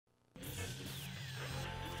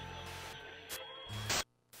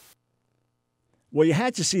Well, you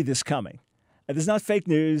had to see this coming. This is not fake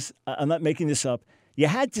news. I'm not making this up. You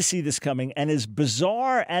had to see this coming. And as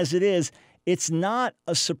bizarre as it is, it's not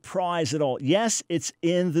a surprise at all. Yes, it's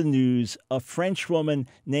in the news. A French woman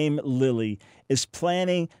named Lily is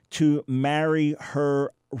planning to marry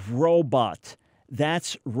her robot.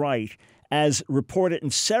 That's right. As reported in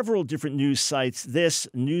several different news sites, this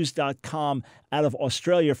news.com out of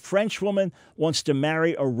Australia, French woman wants to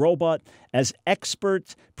marry a robot as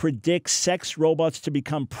experts predict sex robots to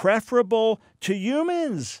become preferable to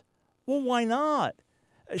humans. Well, why not?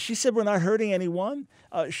 She said, we're not hurting anyone.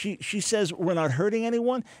 She says, we're not hurting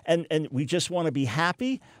anyone, and we just want to be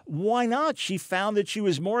happy. Why not? She found that she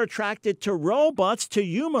was more attracted to robots, to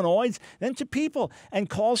humanoids, than to people, and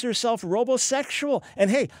calls herself robosexual. And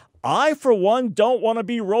hey, I, for one, don't want to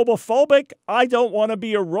be robophobic. I don't want to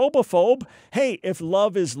be a robophobe. Hey, if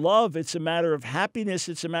love is love, it's a matter of happiness.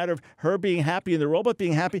 It's a matter of her being happy and the robot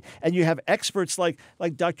being happy. And you have experts like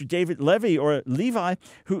Dr. David Levy or Levi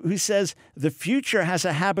who says the future has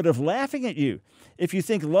a habit of laughing at you. If you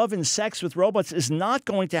think love and sex with robots is not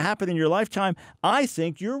going to happen in your lifetime, I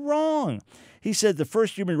think you're wrong. He said the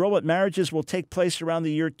first human-robot marriages will take place around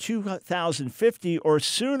the year 2050 or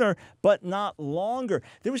sooner, but not longer.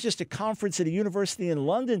 There was just a conference at a university in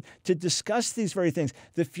London to discuss these very things,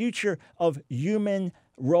 the future of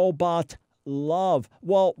human-robot love.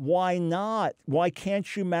 Well, why not? Why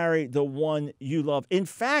can't you marry the one you love? In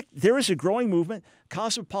fact, there is a growing movement,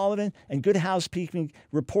 Cosmopolitan and Good Housekeeping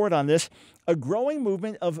report on this, a growing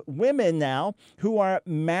movement of women now who are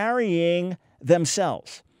marrying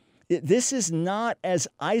themselves. This is not as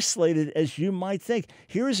isolated as you might think.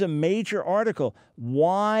 Here's a major article,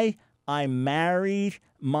 Why I Married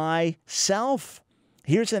Myself.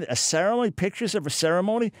 Here's a ceremony, pictures of a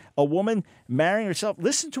ceremony, a woman marrying herself.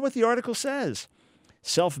 Listen to what the article says.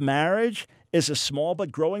 Self-marriage is a small but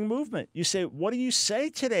growing movement. You say, what do you say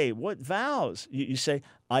today? What vows? You say,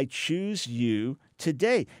 I choose you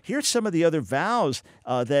today. Here's some of the other vows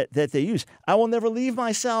that they use. I will never leave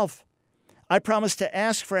myself. I promise to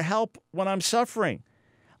ask for help when I'm suffering.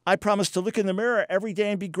 I promise to look in the mirror every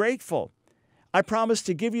day and be grateful. I promise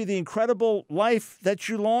to give you the incredible life that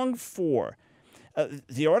you long for.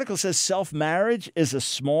 The article says self-marriage is a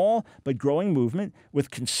small but growing movement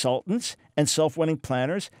with consultants and self-winning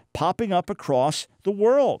planners popping up across the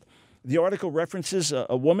world. The article references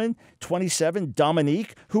a woman, 27,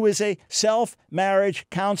 Dominique, who is a self-marriage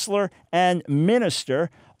counselor and minister,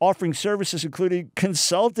 offering services including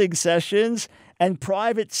consulting sessions and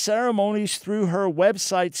private ceremonies through her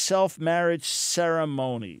website, Self-Marriage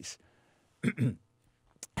Ceremonies.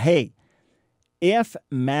 Hey, if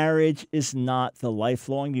marriage is not the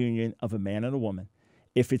lifelong union of a man and a woman,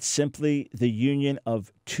 if it's simply the union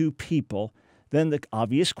of two people, then the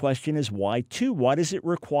obvious question is why two? Why does it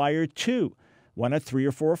require two? Why not three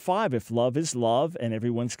or four or five? If love is love and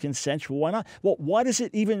everyone's consensual, why not? Well, why does it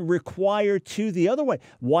even require two the other way?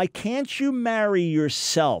 Why can't you marry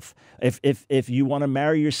yourself? If you want to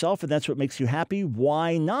marry yourself and that's what makes you happy,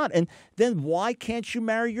 why not? And then why can't you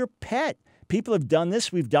marry your pet? People have done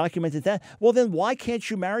this. We've documented that. Well, then why can't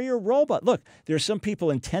you marry a robot? Look, there are some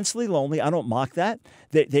people intensely lonely. I don't mock that.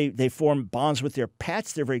 They form bonds with their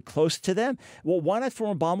pets. They're very close to them. Well, why not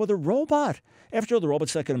form a bond with a robot? After all, the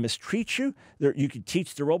robot's not going to mistreat you. You can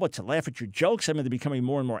teach the robot to laugh at your jokes. I mean, they're becoming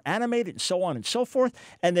more and more animated and so on and so forth.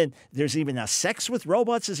 And then there's even now sex with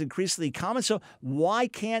robots is increasingly common. So why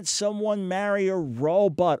can't someone marry a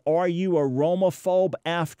robot? Are you a romophobe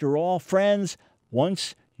after all? Friends,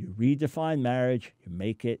 once you redefine marriage, you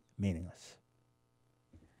make it meaningless.